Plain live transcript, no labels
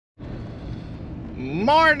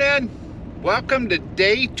Morning! Welcome to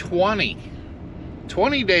day 20.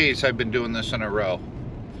 20 days I've been doing this in a row.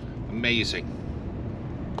 Amazing.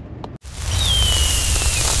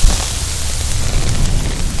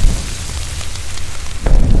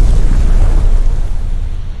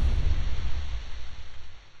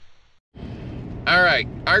 Alright,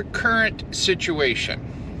 our current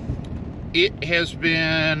situation. It has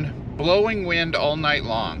been blowing wind all night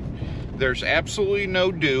long. There's absolutely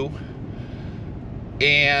no dew.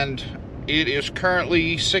 And it is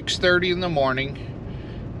currently 6:30 in the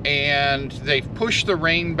morning, and they've pushed the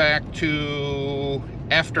rain back to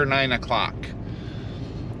after 9 o'clock.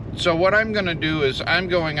 So what I'm going to do is I'm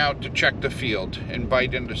going out to check the field and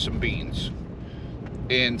bite into some beans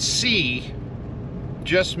and see,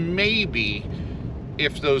 just maybe,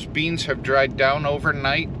 if those beans have dried down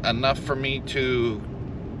overnight enough for me to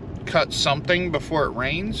cut something before it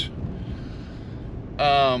rains.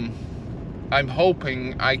 I'm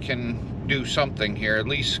hoping I can do something here, at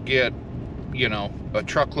least get, you know, a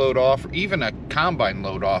truckload off, even a combine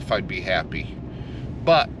load off. I'd be happy.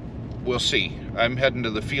 But we'll see. I'm heading to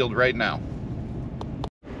the field right now.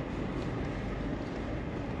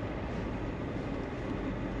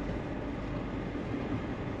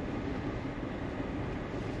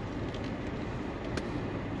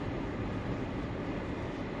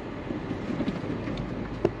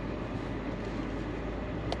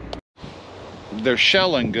 They're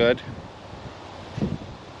shelling good.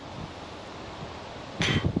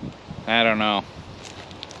 I don't know.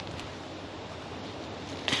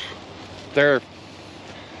 They're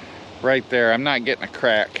right there. I'm not getting a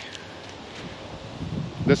crack.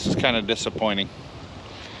 This is kind of disappointing.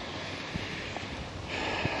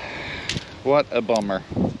 What a bummer.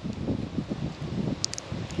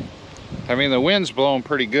 I mean, the wind's blowing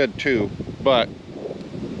pretty good too, but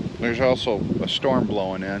there's also a storm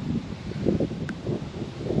blowing in.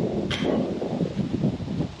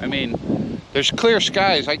 I mean, there's clear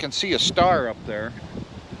skies. I can see a star up there.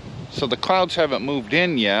 So the clouds haven't moved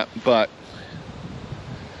in yet, but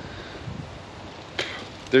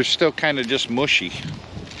they're still kind of just mushy.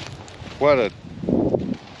 What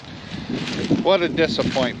a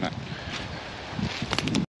disappointment.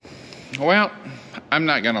 Well, I'm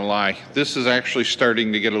not gonna lie. This is actually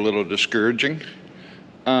starting to get a little discouraging.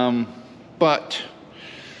 But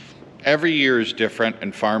every year is different,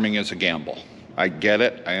 and farming is a gamble. I get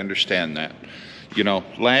it. I understand that. You know,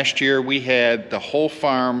 last year we had the whole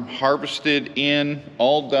farm harvested in,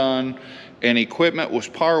 all done, and equipment was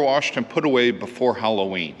power washed and put away before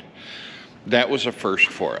Halloween. That was a first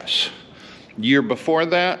for us. Year before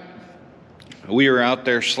that, we were out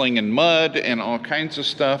there slinging mud and all kinds of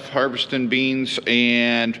stuff, harvesting beans,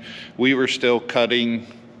 and we were still cutting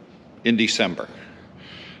in December.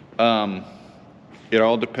 It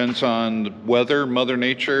all depends on the weather, Mother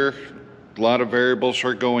Nature. A lot of variables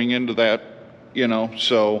are going into that, you know,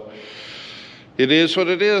 so it is what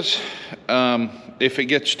it is. If it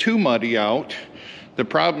gets too muddy out, the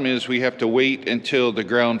problem is we have to wait until the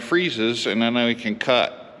ground freezes, and then we can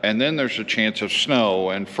cut. And then there's a chance of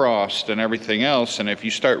snow and frost and everything else. And if you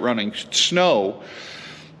start running snow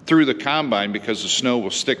through the combine, because the snow will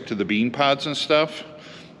stick to the bean pods and stuff,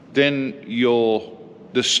 then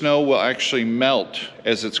the snow will actually melt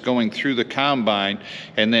as it's going through the combine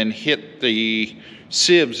and then hit the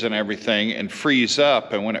sieves and everything and freeze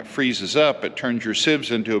up. And when it freezes up, it turns your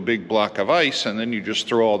sieves into a big block of ice, and then you just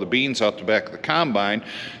throw all the beans out the back of the combine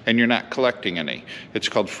and you're not collecting any. It's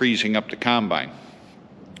called freezing up the combine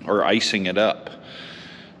or icing it up.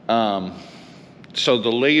 So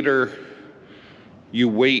the later you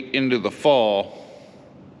wait into the fall,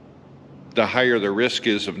 the higher the risk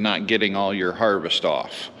is of not getting all your harvest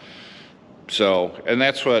off. So, and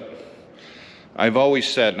that's what I've always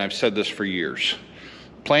said, and I've said this for years.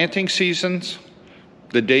 Planting seasons,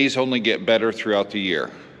 the days only get better throughout the year.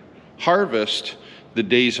 Harvest, the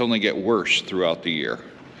days only get worse throughout the year.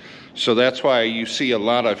 So that's why you see a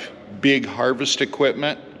lot of big harvest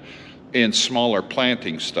equipment and smaller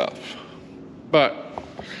planting stuff. But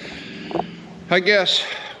I guess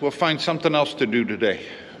we'll find something else to do today.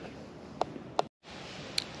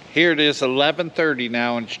 Here it is, 11:30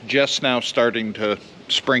 now, and it's just now starting to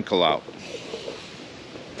sprinkle out.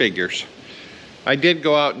 Figures. I did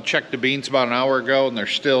go out and check the beans about an hour ago, and they're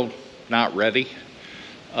still not ready.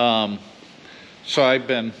 So I've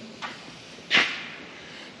been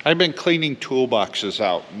cleaning toolboxes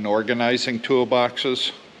out and organizing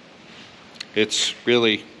toolboxes. It's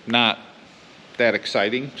really not that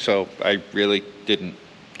exciting, so I really didn't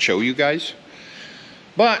show you guys.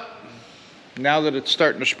 But now that it's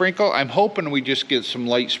starting to sprinkle, I'm hoping we just get some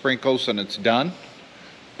light sprinkles and it's done.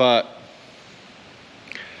 But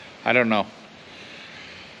I don't know.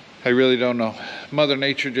 I really don't know. Mother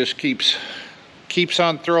Nature just keeps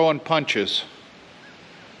on throwing punches.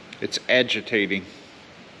 It's agitating.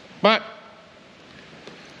 But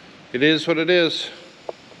it is what it is.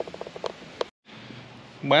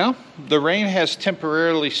 Well, the rain has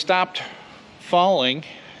temporarily stopped falling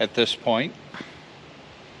at this point.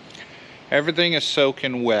 Everything is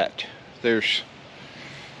soaking wet. There's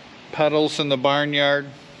puddles in the barnyard.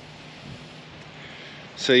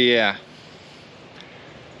 So yeah,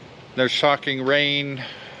 they're talking rain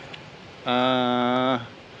again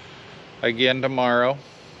tomorrow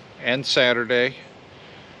and Saturday.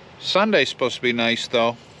 Sunday's supposed to be nice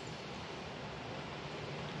though.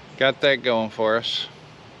 Got that going for us.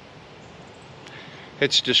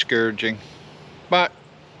 It's discouraging, but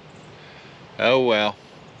oh well,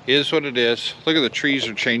 is what it is. Look at the trees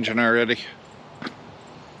are changing already.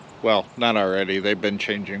 Well, not already, they've been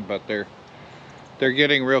changing, but they're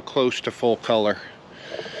getting real close to full color.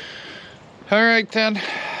 All right then,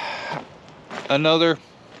 another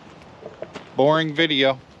boring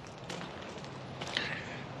video.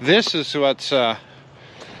 This is what's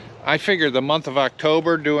I figured the month of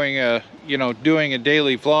October, doing a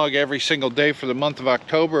daily vlog every single day for the month of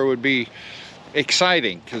October would be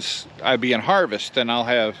exciting, because I'd be in harvest and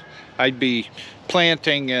I'd be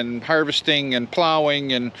planting and harvesting and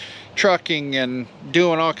plowing and trucking and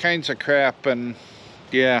doing all kinds of crap. And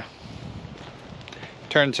yeah,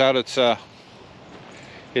 turns out it's a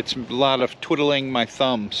lot of twiddling my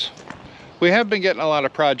thumbs. We have been getting a lot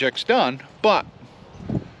of projects done, but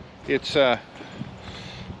it's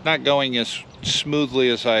not going as smoothly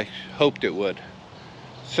as I hoped it would.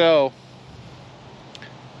 So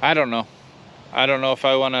I don't know if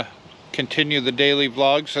I want to continue the daily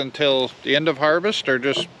vlogs until the end of harvest, or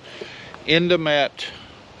just end them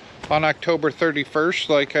on October 31st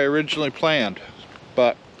like I originally planned.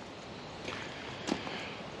 But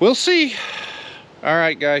we'll see. All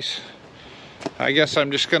right guys, I guess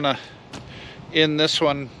I'm just gonna end this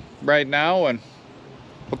one right now, and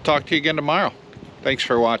we'll talk to you again tomorrow. Thanks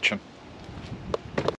for watching.